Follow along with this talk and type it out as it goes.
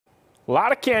A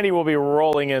lot of candy will be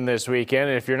rolling in this weekend,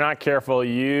 and if you're not careful,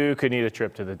 you could need a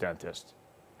trip to the dentist.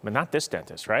 But not this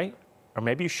dentist, right? Or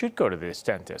maybe you should go to this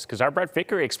dentist, because our Brett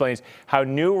Vickery explains how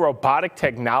new robotic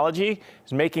technology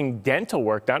is making dental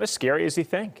work not as scary as you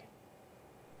think.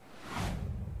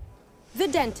 The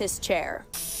dentist chair.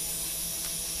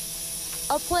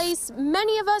 A place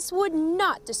many of us would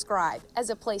not describe as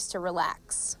a place to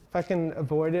relax. If I can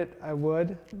avoid it, I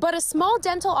would. But a small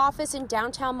dental office in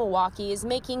downtown Milwaukee is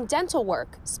making dental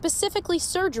work, specifically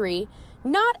surgery,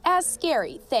 not as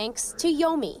scary thanks to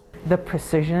Yomi. The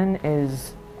precision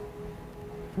is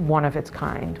one of its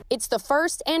kind. It's the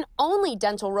first and only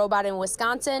dental robot in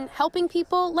Wisconsin helping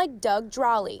people like Doug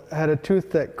Drawley. I had a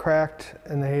tooth that cracked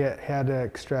and they had to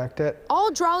extract it. All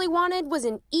Drawley wanted was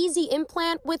an easy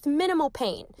implant with minimal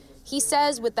pain. He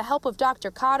says with the help of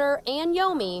Dr. Cotter and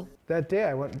Yomi. That day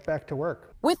I went back to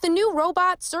work. With the new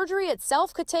robot, surgery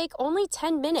itself could take only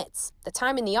 10 minutes. The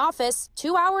time in the office,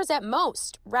 2 hours at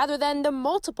most, rather than the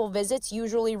multiple visits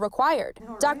usually required.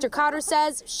 Dr. Cotter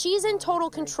says she's in total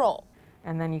control.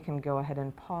 And then you can go ahead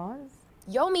and pause.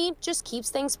 Yomi just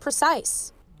keeps things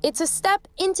precise. It's a step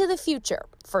into the future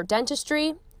for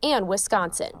dentistry and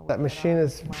Wisconsin. That machine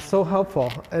is so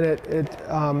helpful,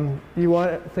 and you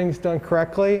want things done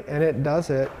correctly, and it does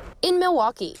it. In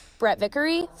Milwaukee, Brett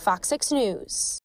Vickery, FOX6 News.